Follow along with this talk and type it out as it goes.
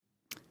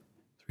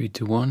3,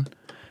 2, 1,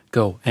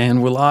 go.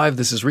 And we're live.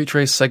 This is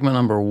Retrace segment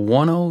number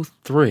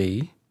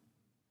 103.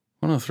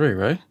 103,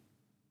 right?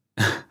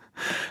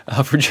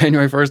 For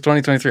January 1st,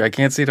 2023. I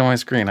can't see it on my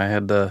screen. I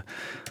had to...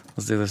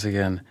 Let's do this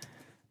again.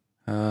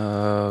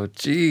 Oh,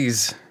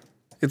 geez.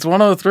 It's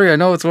 103. I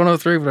know it's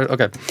 103, but...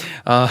 Okay.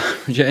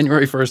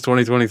 January 1st,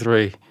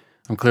 2023.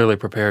 I'm clearly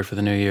prepared for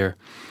the new year.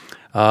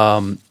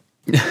 That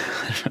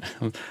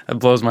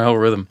blows my whole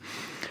rhythm.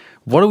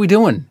 What are we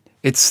doing?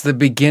 It's the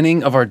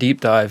beginning of our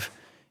deep dive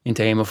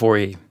into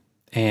AIMA4E.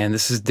 And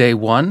this is day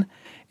 1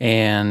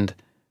 and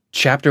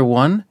chapter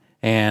 1.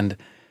 And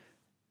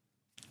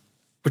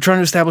we're trying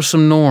to establish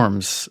some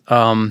norms.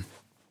 I'm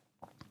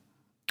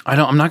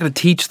not going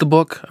to teach the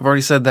book. I've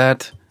already said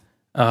that.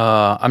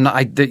 I'm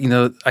not going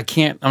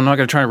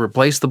to try to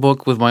replace the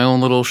book with my own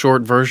little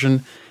short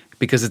version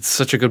because it's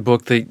such a good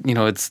book that,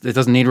 it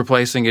doesn't need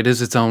replacing. It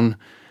is its own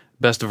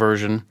best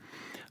version.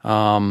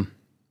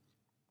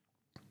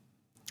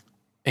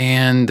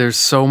 And there's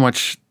so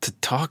much to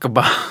talk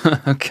about.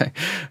 Okay.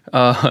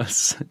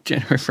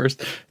 January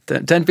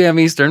 1st, 10 p.m.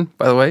 Eastern,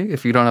 by the way,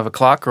 if you don't have a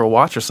clock or a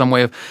watch or some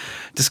way of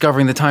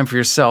discovering the time for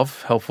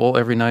yourself, helpful.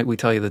 Every night we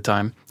tell you the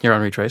time here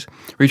on Retrace.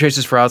 Retrace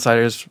is for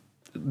outsiders.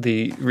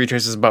 The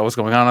Retrace is about what's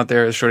going on out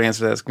there. The short answer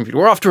to that is computer.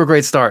 We're off to a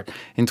great start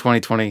in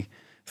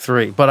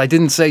 2023. But I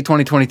didn't say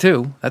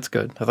 2022. That's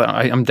good.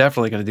 I'm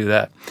definitely going to do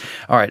that.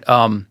 All right.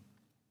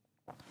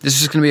 This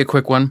is just going to be a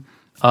quick one.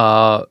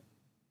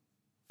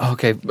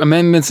 Okay,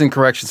 amendments and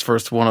corrections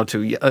first,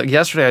 102.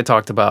 Yesterday I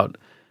talked about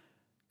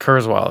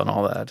Kurzweil and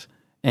all that,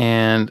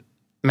 and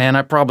man,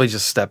 I probably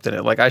just stepped in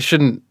it. Like I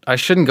shouldn't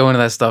go into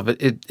that stuff.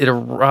 It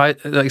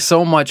like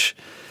so much.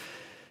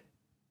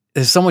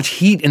 There's so much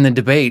heat in the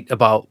debate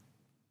about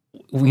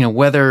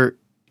whether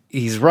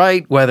he's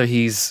right, whether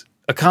he's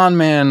a con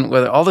man,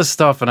 whether all this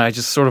stuff, and I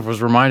just sort of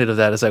was reminded of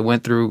that as I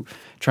went through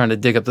trying to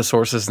dig up the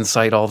sources and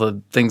cite all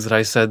the things that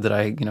I said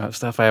that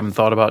stuff I haven't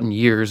thought about in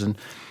years and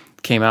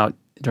came out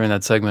during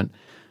that segment.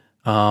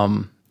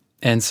 And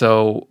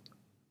so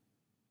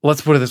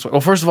let's put it this way.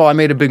 Well, first of all, I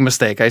made a big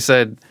mistake. I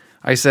said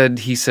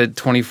he said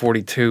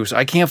 2042. So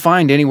I can't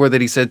find anywhere that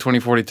he said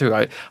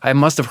 2042. I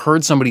must have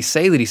heard somebody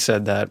say that he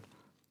said that,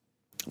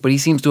 but he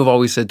seems to have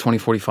always said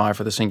 2045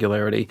 for the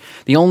singularity.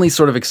 The only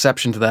sort of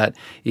exception to that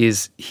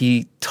is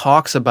he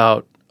talks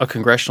about a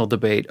congressional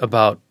debate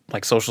about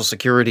like Social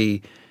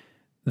Security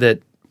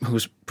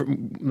whose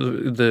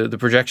the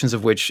projections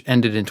of which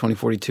ended in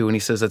 2042, and he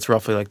says that's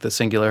roughly like the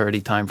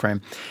singularity time frame.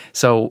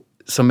 So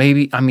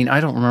maybe, I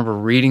don't remember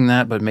reading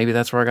that, but maybe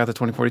that's where I got the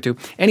 2042.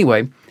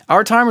 Anyway,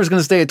 our timer is going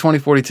to stay at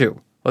 2042.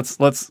 Let's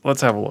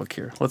have a look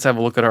here. Let's have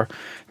a look at our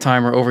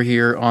timer over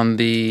here on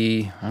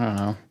the, I don't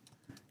know.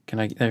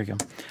 There you go.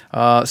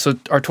 So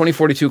our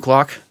 2042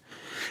 clock,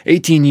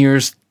 18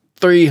 years,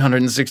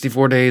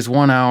 364 days,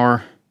 1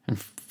 hour and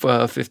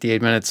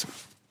 58 minutes.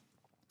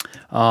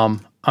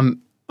 I'm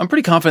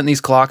pretty confident in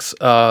these clocks.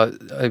 I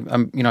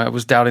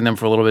was doubting them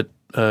for a little bit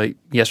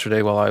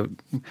yesterday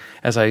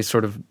as I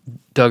sort of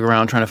dug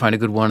around trying to find a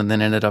good one, and then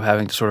ended up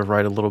having to sort of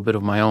write a little bit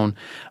of my own.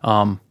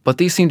 But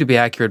these seem to be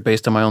accurate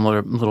based on my own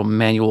little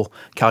manual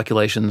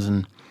calculations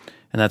and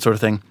that sort of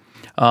thing.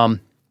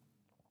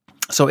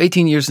 So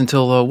 18 years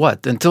until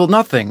what? Until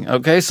nothing.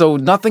 Okay, so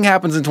nothing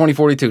happens in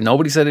 2042.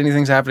 Nobody said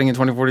anything's happening in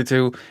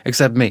 2042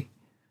 except me.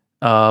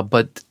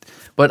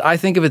 But I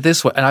think of it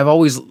this way, and I've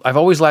always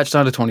latched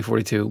on to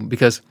 2042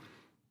 because,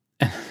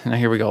 and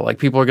here we go.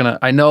 Like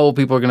I know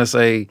people are gonna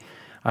say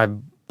I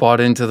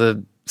bought into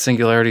the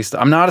singularity stuff.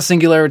 I'm not a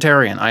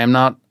singularitarian. I am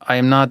not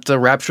a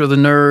rapture of the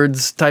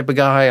nerds type of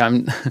guy.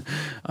 I'm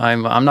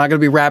not gonna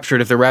be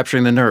raptured if they're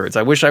rapturing the nerds.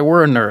 I wish I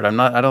were a nerd. I'm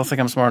not. I don't think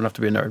I'm smart enough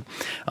to be a nerd.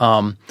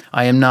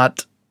 I am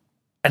not,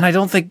 and I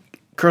don't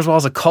think Kurzweil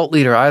is a cult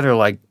leader either.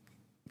 Like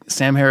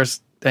Sam Harris.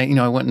 I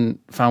went and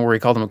found where he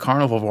called him a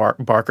carnival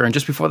barker, and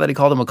just before that, he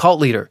called him a cult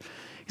leader.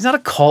 He's not a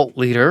cult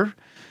leader.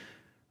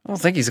 I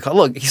don't think he's a cult.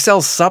 Look, he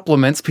sells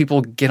supplements.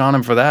 People get on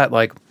him for that.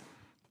 But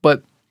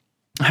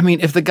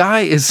if the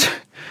guy is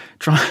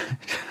trying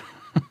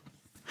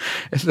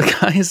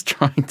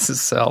to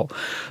sell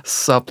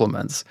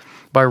supplements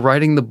by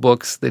writing the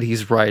books that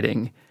he's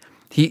writing,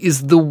 he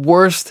is the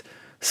worst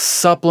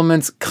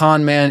supplements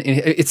con man.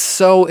 It's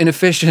so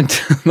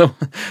inefficient.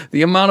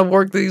 The amount of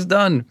work that he's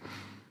done.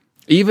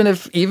 Even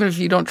if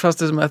you don't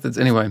trust his methods,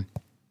 anyway.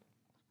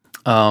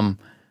 Like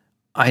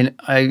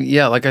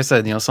I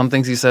said, some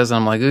things he says, and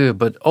I'm like, ugh.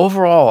 But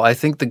overall, I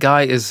think the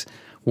guy is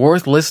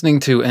worth listening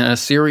to and a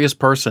serious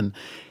person.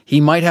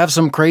 He might have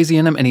some crazy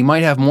in him, and he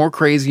might have more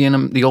crazy in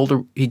him the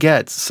older he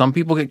gets. Some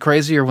people get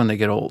crazier when they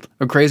get old,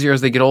 or crazier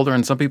as they get older,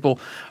 and some people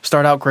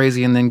start out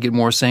crazy and then get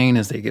more sane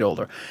as they get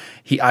older.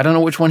 I don't know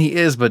which one he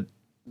is, but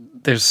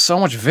there's so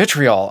much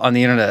vitriol on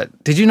the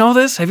internet. Did you know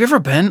this? Have you ever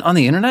been on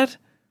the internet?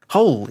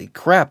 Holy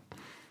crap.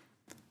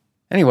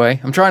 Anyway,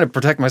 I'm trying to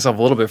protect myself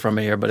a little bit from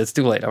it here, but it's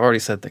too late. I've already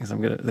said things I'm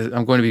going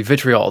to be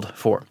vitrioled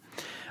for.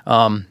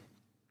 I'm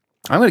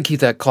going to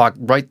keep that clock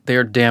right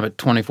there, damn it,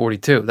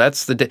 2042.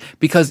 That's the day.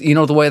 Because,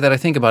 the way that I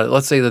think about it,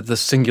 let's say that the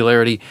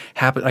singularity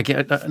happened.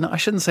 I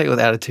shouldn't say it with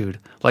attitude.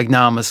 Like,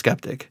 now I'm a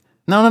skeptic.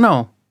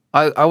 No.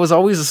 I was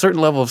always a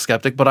certain level of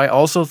skeptic, but I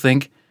also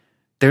think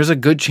there's a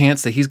good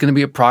chance that he's going to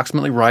be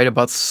approximately right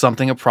about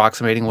something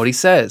approximating what he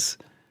says.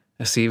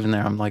 I see even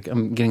there,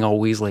 I'm getting all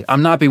Weasley.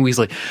 I'm not being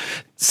Weasley.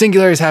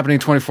 Singularity is happening in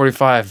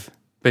 2045,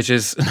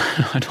 bitches.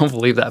 I don't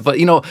believe that. But,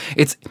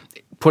 it's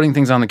putting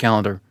things on the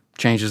calendar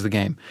changes the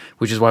game,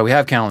 which is why we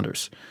have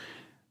calendars.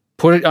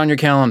 Put it on your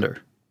calendar.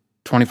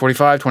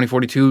 2045,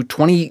 2042,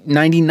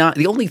 2099.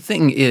 The only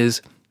thing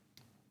is,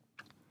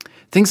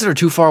 things that are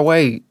too far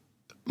away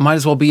might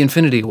as well be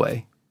infinity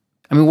away.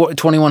 I mean,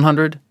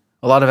 2100?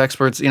 A lot of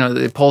experts,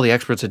 they poll the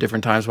experts at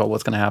different times about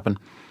what's going to happen.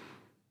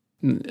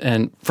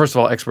 And first of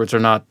all, experts are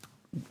not,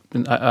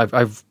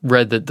 I've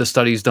read that the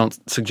studies don't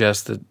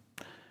suggest that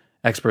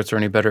experts are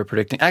any better at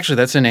predicting. Actually,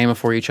 that's in AIMA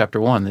 4E Chapter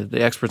 1.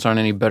 The experts aren't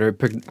any better at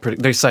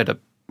they cite a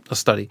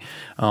study,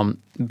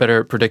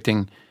 better at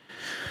predicting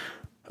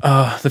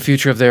the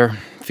future of their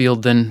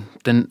field than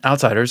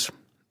outsiders.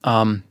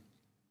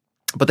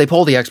 But they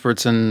poll the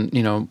experts, and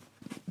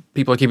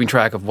people are keeping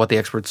track of when the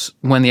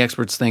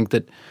experts think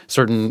that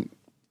certain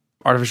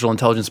artificial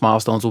intelligence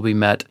milestones will be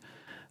met.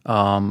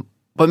 But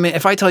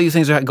if I tell you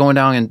things are going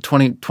down in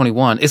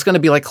 2021, it's going to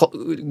be like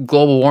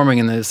global warming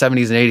in the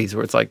 70s and 80s,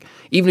 where it's like,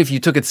 even if you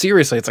took it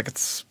seriously, it's like,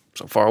 it's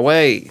so far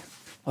away.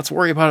 Let's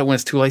worry about it when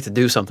it's too late to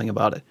do something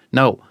about it.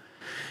 No.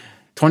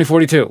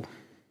 2042.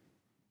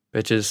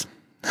 Bitches.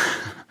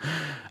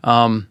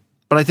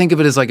 But I think of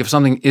it as like, if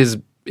something is,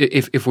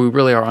 if we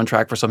really are on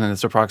track for something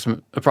that's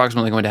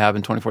approximately going to happen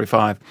in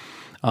 2045,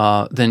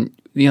 then,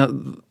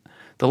 the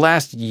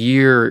last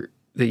year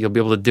that you'll be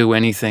able to do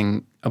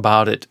anything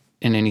about it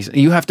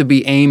you have to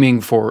be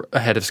aiming for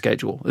ahead of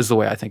schedule, is the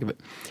way I think of it.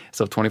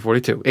 So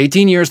 2042,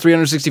 18 years,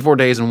 364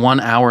 days, and 1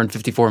 hour and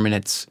 54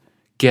 minutes.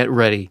 Get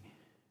ready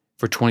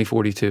for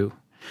 2042.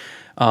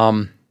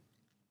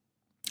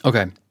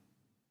 Okay.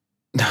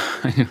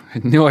 I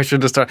knew I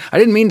should have started. I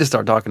didn't mean to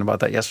start talking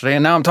about that yesterday,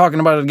 and now I'm talking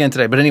about it again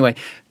today. But anyway,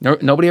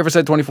 nobody ever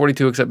said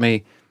 2042 except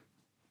me.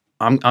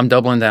 I'm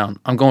doubling down.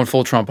 I'm going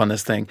full Trump on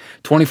this thing.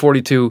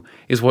 2042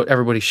 is what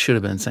everybody should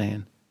have been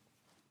saying.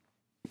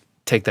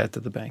 Take that to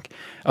the bank.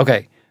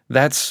 Okay,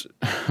 that's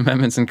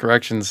amendments and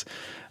corrections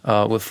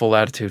with full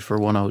latitude for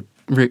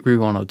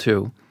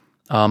 102.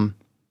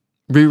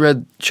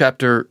 Reread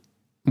Chapter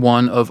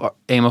 1 of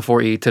AIMA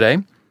 4E today,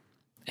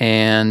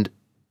 and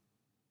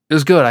it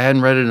was good. I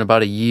hadn't read it in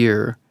about a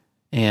year,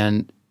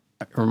 and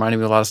it reminded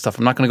me of a lot of stuff.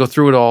 I'm not going to go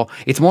through it all.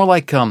 It's more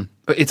like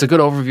it's a good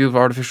overview of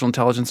artificial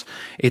intelligence.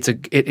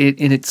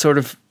 It sort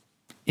of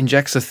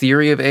injects a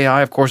theory of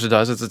AI. Of course, it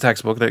does. It's a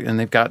textbook, and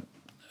they've got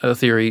a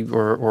theory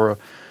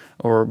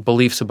or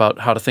beliefs about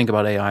how to think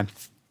about AI.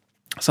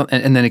 So,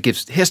 and then it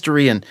gives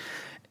history and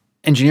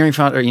engineering,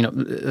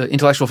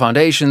 intellectual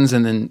foundations,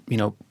 and then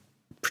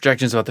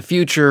projections about the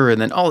future,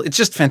 and then it's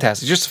just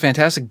fantastic. It's just a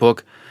fantastic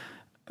book.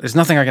 There's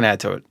nothing I can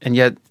add to it, and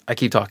yet I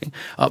keep talking.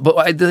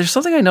 But there's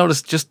something I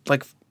noticed just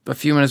like a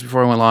few minutes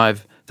before I went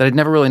live that I'd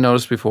never really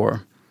noticed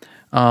before.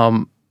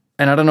 And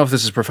I don't know if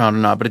this is profound or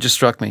not, but it just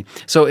struck me.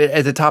 So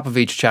at the top of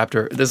each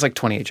chapter, there's like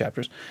 28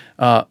 chapters,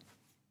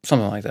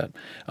 something like that.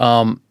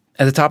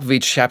 At the top of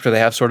each chapter, they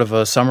have sort of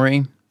a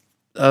summary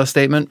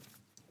statement.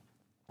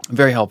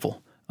 Very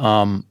helpful,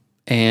 and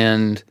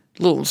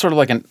a little sort of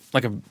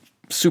like a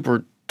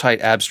super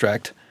tight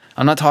abstract.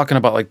 I'm not talking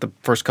about like the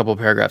first couple of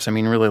paragraphs. I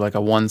mean, really like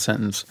a one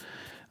sentence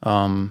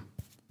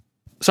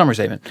summary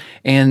statement.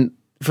 And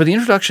for the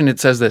introduction, it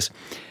says this.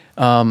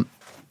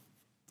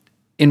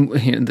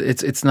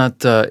 It's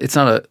not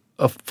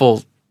a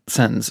full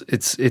sentence.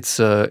 It's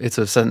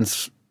a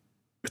sentence.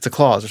 It's a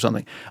clause or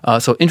something.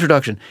 So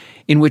introduction,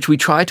 in which we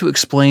try to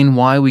explain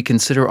why we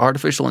consider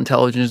artificial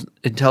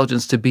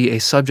intelligence to be a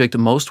subject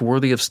most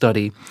worthy of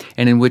study,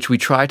 and in which we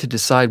try to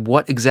decide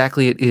what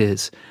exactly it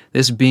is,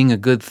 this being a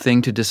good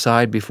thing to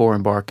decide before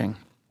embarking.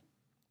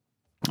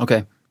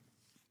 Okay,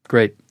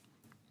 great.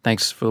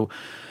 Thanks for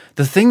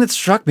the thing that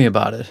struck me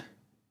about it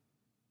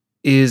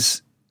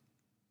is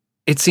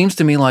it seems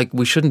to me like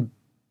we shouldn't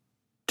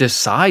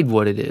decide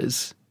what it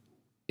is.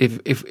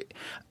 If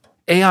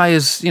AI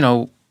is,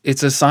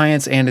 it's a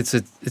science and it's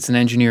an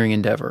engineering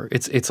endeavor.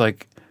 It's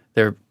like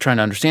they're trying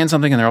to understand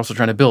something and they're also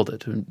trying to build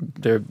it.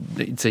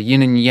 It's a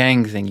yin and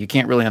yang thing. You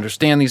can't really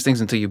understand these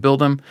things until you build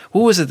them.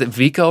 Who was it that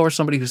Vico or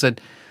somebody who said,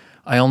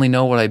 "I only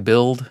know what I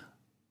build"?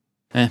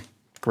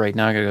 Great.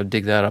 Now I gotta go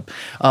dig that up.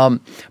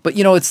 But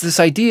it's this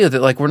idea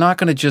that like we're not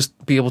going to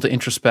just be able to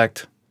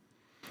introspect.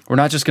 We're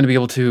not just going to be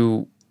able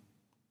to,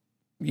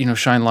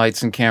 shine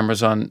lights and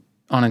cameras on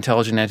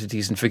intelligent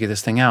entities and figure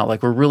this thing out.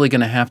 Like we're really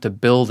going to have to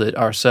build it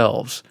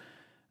ourselves.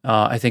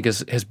 I think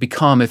has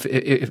become,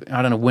 if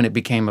I don't know when it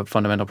became a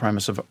fundamental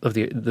premise of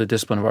the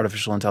discipline of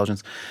artificial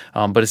intelligence,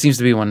 but it seems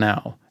to be one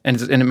now,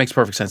 and it makes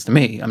perfect sense to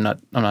me. I'm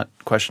not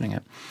questioning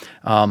it,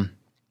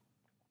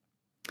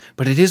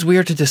 but it is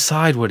weird to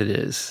decide what it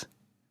is.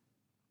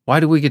 Why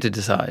do we get to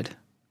decide?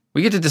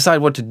 We get to decide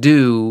what to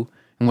do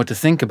and what to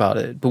think about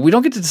it, but we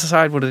don't get to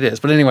decide what it is.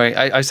 But anyway,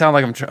 I sound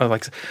like I'm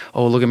like,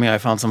 oh, look at me, I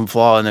found some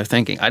flaw in their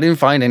thinking. I didn't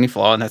find any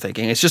flaw in their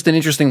thinking. It's just an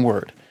interesting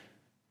word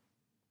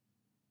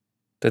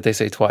that they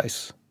say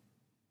twice.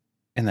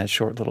 in that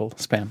short little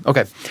span.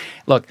 Okay,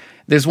 look,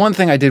 there's one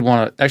thing I did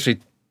want to, actually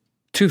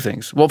two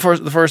things. Well,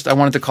 first I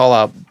wanted to call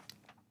out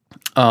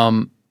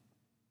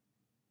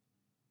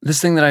this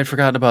thing that I'd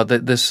forgotten about,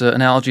 this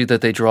analogy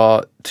that they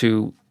draw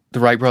to the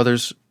Wright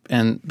brothers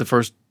and the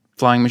first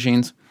flying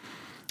machines.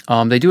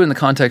 They do it in the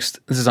context,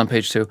 this is on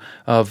page 2,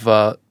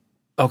 of,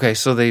 okay,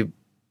 so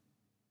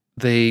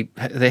they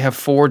have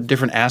 4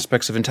 different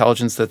aspects of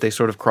intelligence that they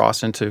sort of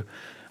cross into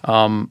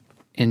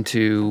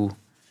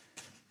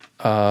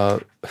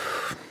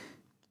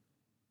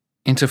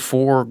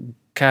 4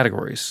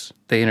 categories.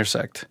 They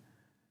intersect.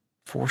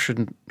 4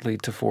 shouldn't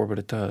lead to 4, but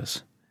it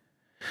does.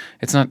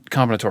 It's not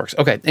combinatorics.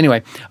 Okay,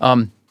 anyway,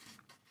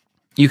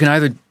 you can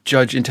either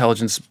judge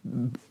intelligence,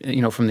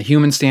 from the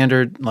human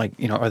standard, like,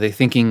 are they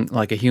thinking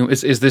like a human?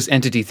 Is this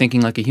entity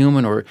thinking like a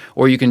human, or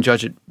you can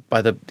judge it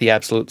by the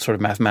absolute sort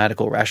of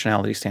mathematical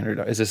rationality standard.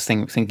 Is this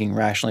thing thinking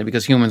rationally?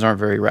 Because humans aren't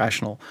very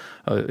rational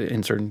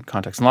in certain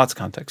contexts, in lots of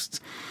contexts.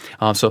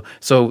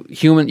 So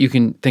human, you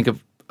can think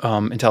of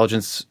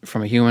intelligence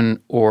from a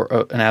human or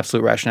an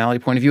absolute rationality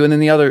point of view, and then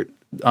the other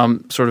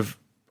sort of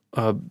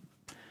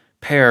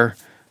pair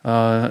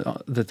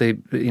that they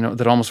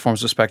that almost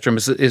forms a spectrum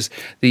is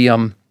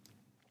the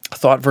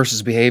thought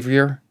versus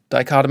behavior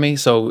dichotomy.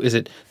 So is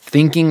it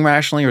thinking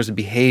rationally or is it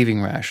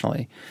behaving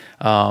rationally?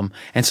 And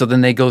so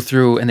then they go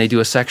through and they do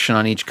a section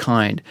on each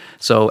kind.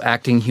 So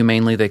acting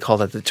humanely, they call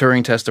that the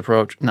Turing test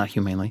approach. Not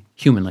humanly.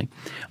 The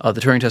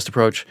Turing test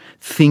approach.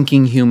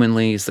 Thinking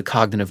humanly is the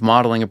cognitive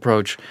modeling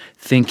approach.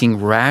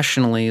 Thinking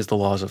rationally is the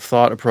laws of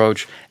thought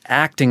approach.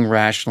 Acting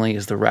rationally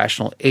is the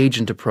rational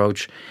agent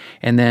approach.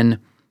 And then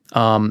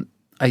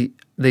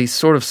they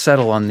sort of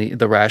settle on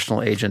the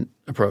rational agent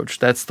approach.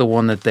 That's the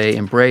one that they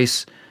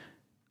embrace.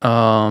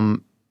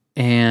 And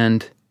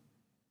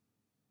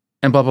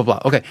blah, blah, blah.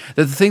 Okay,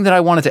 the thing that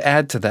I wanted to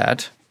add to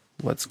that,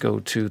 let's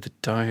go to the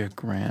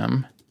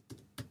diagram.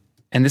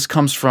 And this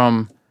comes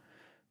from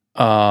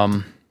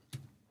Hoffman's,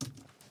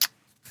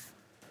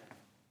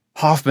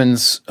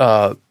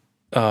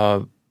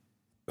 what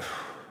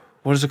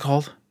is it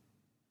called?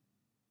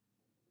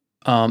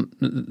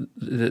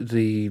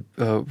 The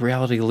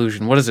reality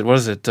illusion. What is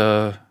it?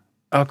 Oh,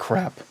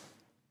 crap.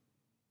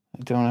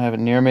 I don't have it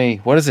near me.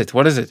 What is it?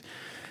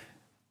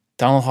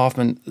 Donald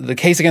Hoffman, The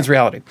Case Against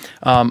Reality.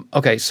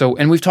 Okay, so,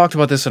 and we've talked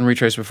about this on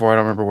Retrace before. I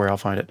don't remember where. I'll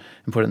find it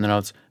and put it in the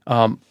notes.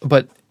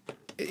 But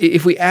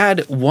if we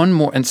add one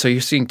more, and so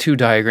you're seeing 2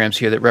 diagrams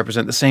here that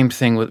represent the same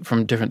thing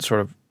from different sort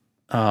of,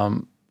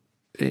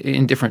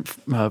 in different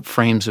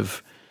frames.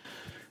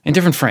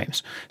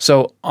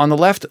 So on the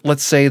left,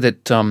 let's say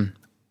that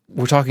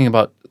we're talking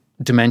about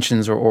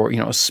dimensions or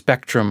a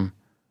spectrum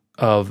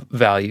of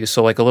values.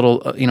 So like a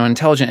little, an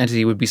intelligent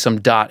entity would be some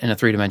dot in a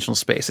 3-dimensional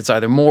space. It's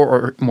either more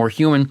or more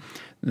human.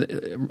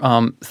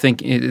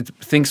 It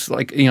thinks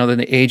like, that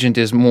the agent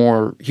is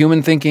more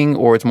human thinking,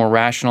 or it's more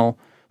rational,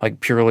 like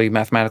purely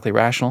mathematically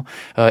rational.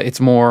 It's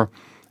more,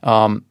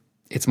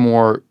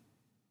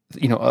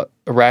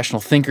 a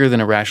rational thinker than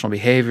a rational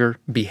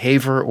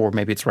behavior, or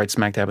maybe it's right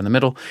smack dab in the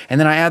middle. And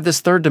then I add this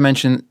third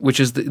dimension, which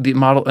is the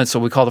model. And so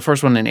we call the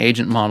first one an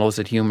agent model. Is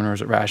it human or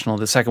is it rational?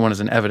 The second one is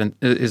an evidence,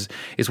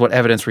 is what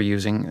evidence we're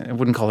using. I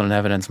wouldn't call it an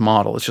evidence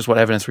model. It's just what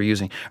evidence we're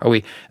using. Are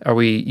we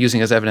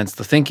using as evidence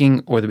the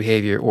thinking or the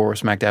behavior, or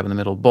smack dab in the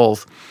middle,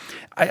 both?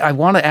 I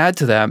want to add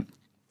to that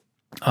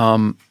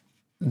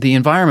the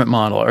environment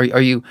model.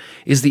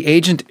 Is the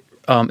agent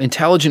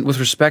intelligent with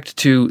respect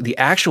to the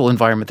actual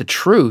environment, the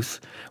truth,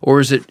 or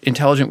is it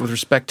intelligent with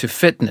respect to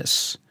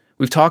fitness?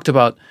 We've talked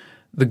about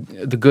the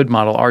good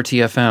model,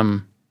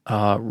 RTFM,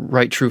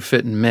 right, true,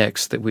 fit, and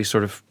mix, that we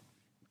sort of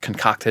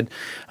concocted.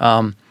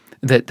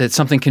 That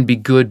something can be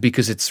good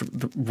because it's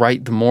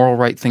the moral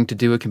right thing to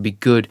do. It can be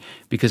good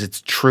because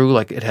it's true,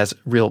 like it has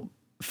real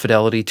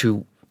fidelity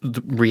to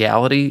the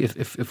reality,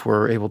 if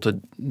we're able to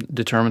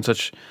determine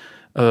such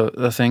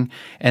a thing.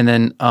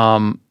 And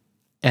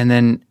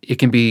then it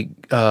can be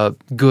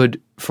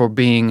good for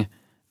being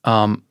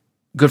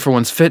good for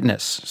one's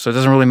fitness. So it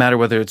doesn't really matter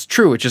whether it's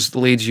true. It just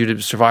leads you to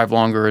survive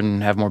longer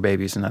and have more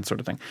babies and that sort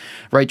of thing.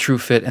 Right, true,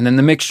 fit. And then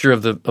the mixture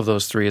of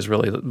those 3 is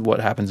really what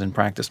happens in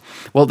practice.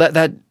 Well,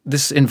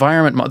 this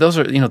environment, those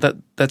are,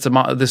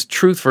 this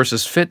truth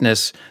versus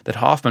fitness that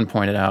Hoffman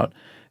pointed out.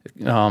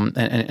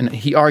 And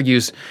he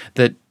argues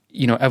that,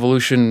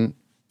 evolution,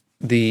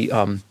 the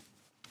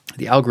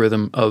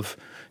algorithm of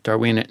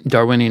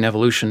Darwinian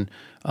evolution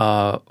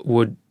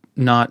would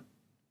not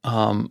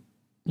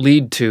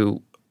lead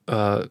to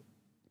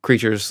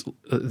creatures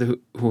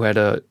who had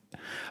a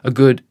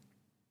good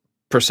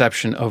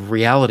perception of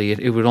reality.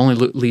 It would only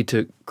lead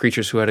to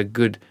creatures who had a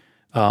good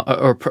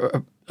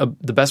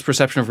the best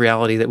perception of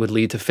reality that would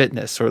lead to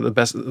fitness, or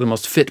the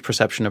most fit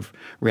perception of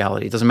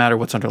reality. It doesn't matter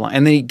what's underlying.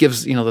 And then he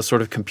gives the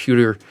sort of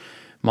computer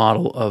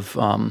model of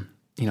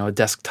a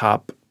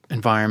desktop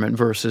environment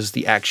versus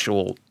the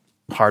actual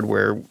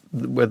hardware,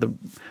 where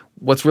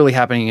what's really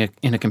happening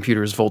in a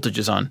computer is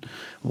voltages on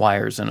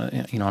wires and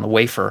on a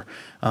wafer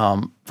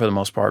for the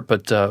most part.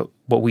 But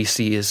what we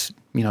see is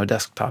a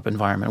desktop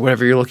environment,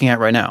 whatever you're looking at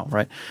right now,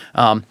 right?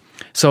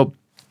 So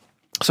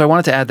So I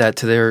wanted to add that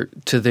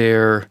to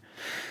their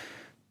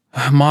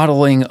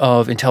modeling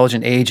of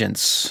intelligent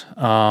agents.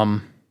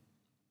 And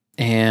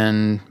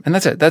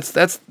that's it. That's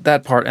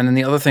that part. And then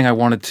the other thing I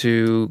wanted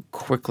to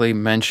quickly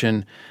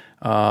mention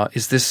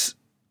is this.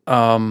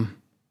 So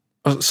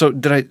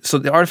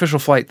the artificial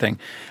flight thing.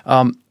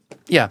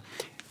 Yeah,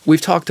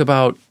 we've talked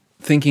about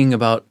thinking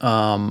about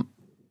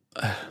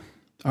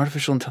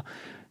artificial intelligence.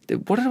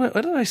 What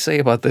did I say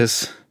about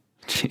this?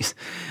 Jeez.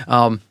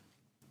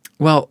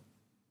 Well,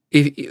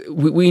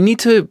 we need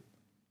to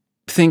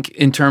think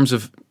in terms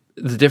of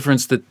the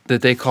difference that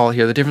they call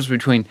here, the difference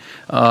between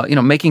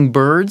making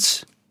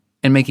birds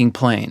and making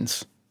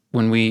planes.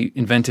 When we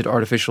invented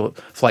artificial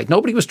flight,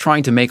 nobody was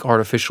trying to make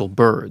artificial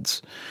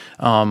birds.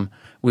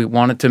 We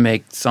wanted to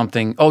make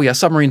something. Oh yeah,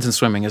 submarines and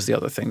swimming is the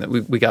other thing that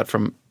we got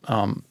from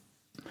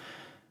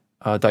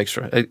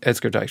Dijkstra,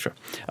 Edgar Dijkstra.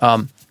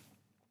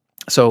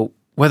 So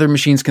whether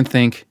machines can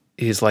think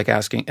is like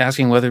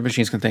asking whether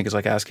machines can think is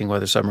like asking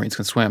whether submarines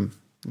can swim.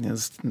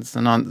 It's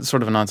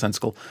sort of a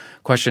nonsensical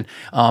question.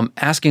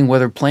 Asking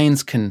whether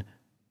planes can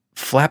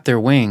flap their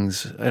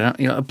wings.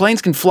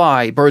 Planes can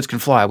fly, birds can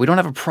fly. We don't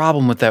have a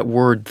problem with that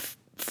word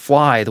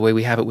fly the way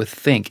we have it with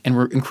think. And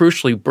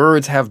crucially,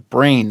 birds have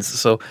brains.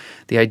 So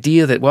the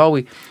idea that, well,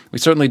 we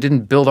certainly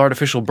didn't build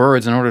artificial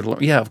birds in order to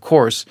learn. Yeah, of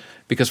course,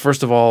 because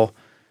first of all,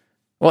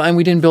 and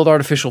we didn't build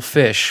artificial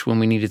fish when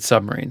we needed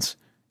submarines.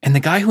 And the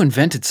guy who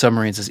invented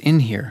submarines is in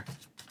here,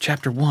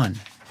 chapter 1.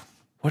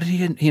 What did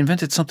he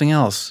invented something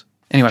else.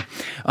 Anyway,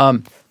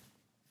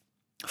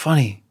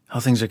 funny how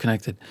things are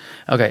connected.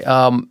 Okay,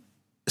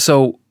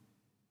 so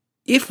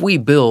if we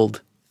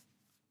build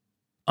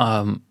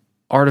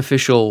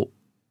artificial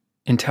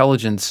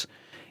intelligence,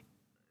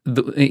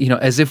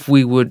 as if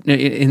we would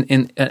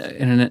in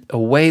a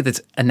way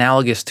that's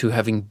analogous to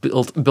having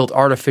built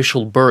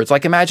artificial birds.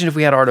 Like imagine if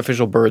we had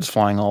artificial birds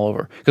flying all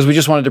over, because we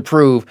just wanted to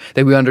prove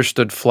that we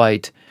understood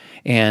flight,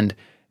 and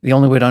the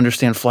only way to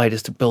understand flight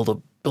is to build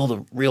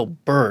a real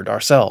bird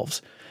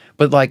ourselves.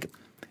 But like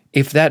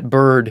if that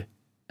bird,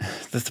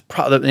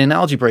 the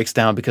analogy breaks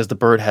down because the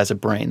bird has a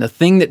brain. The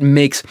thing that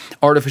makes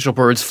artificial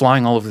birds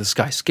flying all over the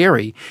sky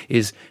scary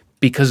is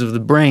because of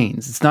the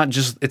brains. It's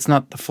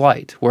not the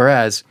flight.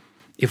 Whereas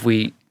if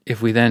we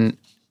then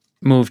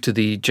move to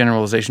the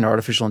generalization of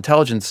artificial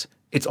intelligence,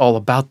 it's all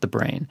about the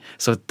brain.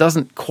 So it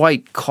doesn't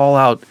quite call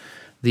out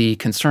the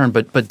concern.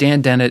 But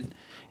Dan Dennett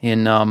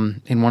in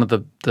one of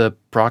the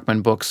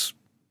Brockman books,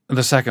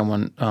 the second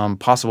one,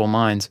 Possible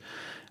Minds,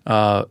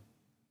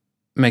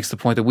 makes the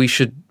point that we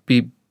should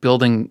be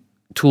building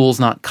tools,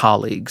 not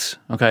colleagues.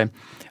 Okay,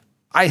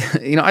 I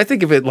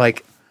think of it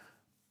like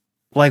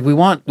we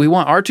want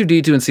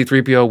R2D2 and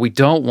C3PO. We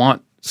don't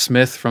want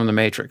Smith from the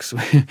Matrix.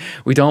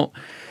 we don't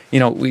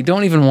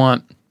even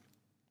want.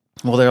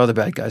 Well, there are the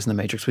bad guys in the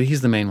Matrix, but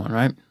he's the main one,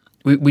 right?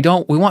 We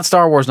want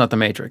Star Wars, not the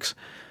Matrix,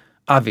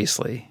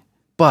 obviously.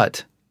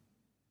 But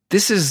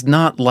this is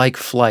not like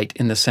flight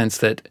in the sense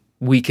that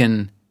we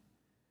can't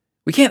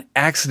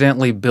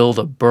accidentally build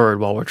a bird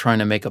while we're trying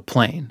to make a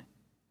plane.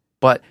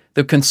 But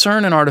the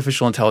concern in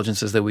artificial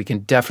intelligence is that we can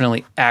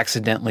definitely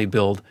accidentally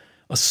build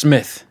a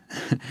Smith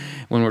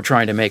when we're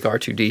trying to make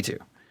R2D2.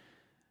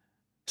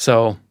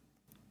 So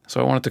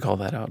I wanted to call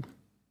that out.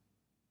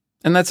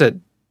 And that's it.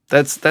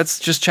 That's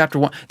just chapter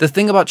 1. The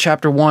thing about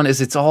chapter 1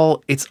 is it's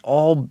all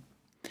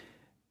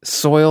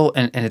soil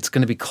and it's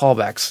going to be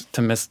callbacks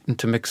to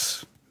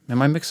mix.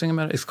 Am I mixing a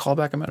metaphor? Is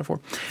callback a metaphor?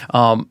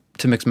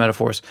 To mix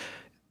metaphors.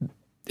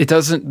 It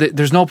doesn't.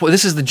 There's no point.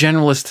 This is the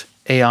generalist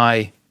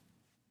AI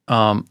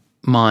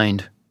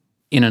mind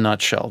in a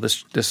nutshell.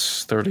 This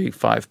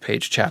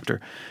 35-page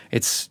chapter.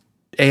 It's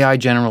AI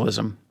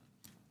generalism.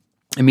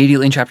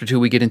 Immediately in chapter 2,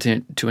 we get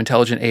into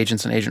intelligent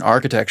agents and agent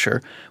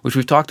architecture, which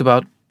we've talked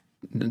about.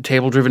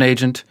 Table-driven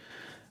agent,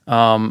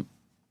 and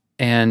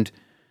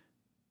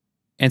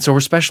so we're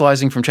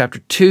specializing from chapter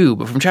 2.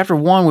 But from chapter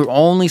 1, we're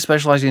only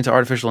specializing into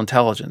artificial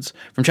intelligence.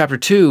 From chapter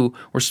 2,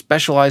 we're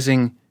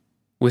specializing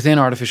within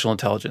artificial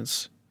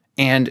intelligence,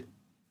 and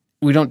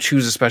we don't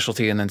choose a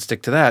specialty and then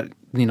stick to that.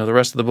 The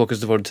rest of the book is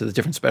devoted to the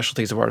different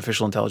specialties of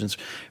artificial intelligence,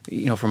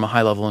 from a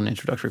high level and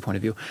introductory point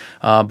of view.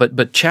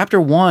 But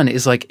chapter 1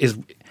 is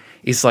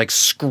like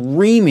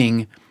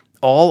screaming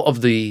all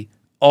of the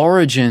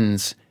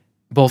origins,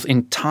 both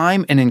in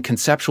time and in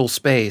conceptual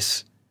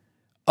space,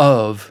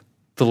 of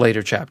the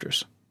later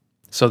chapters.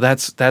 So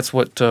that's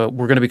what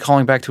we're going to be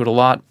calling back to it a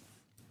lot,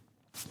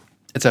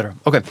 etc.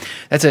 Okay,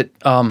 that's it.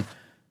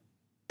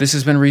 This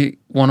has been Re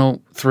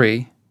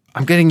 103.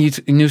 I'm getting used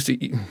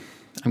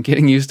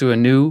to a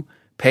new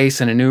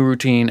pace and a new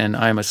routine, and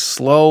I'm a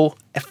slow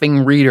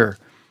effing reader.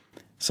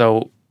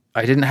 So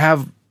I didn't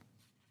have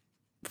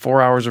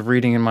 4 hours of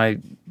reading in my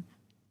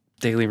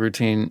daily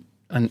routine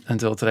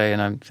until today,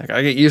 and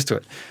I get used to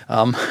it.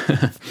 On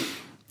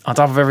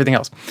top of everything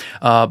else,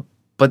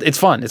 but it's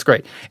fun. It's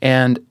great.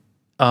 And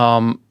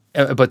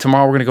but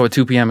tomorrow we're going to go at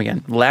 2 p.m.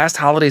 again. Last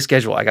holiday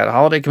schedule. I got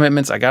holiday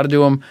commitments. I got to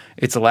do them.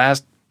 It's the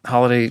last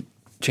holiday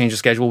change of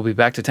schedule. We'll be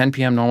back to 10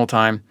 p.m. normal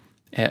time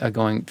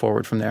going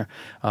forward from there.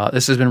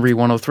 This has been Re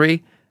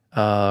 103.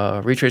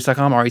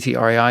 retrace.com,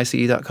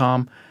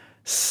 retrice.com.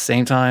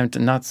 Same time,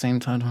 not same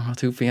time,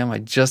 2 p.m. I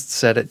just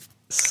said it.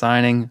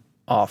 Signing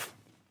off.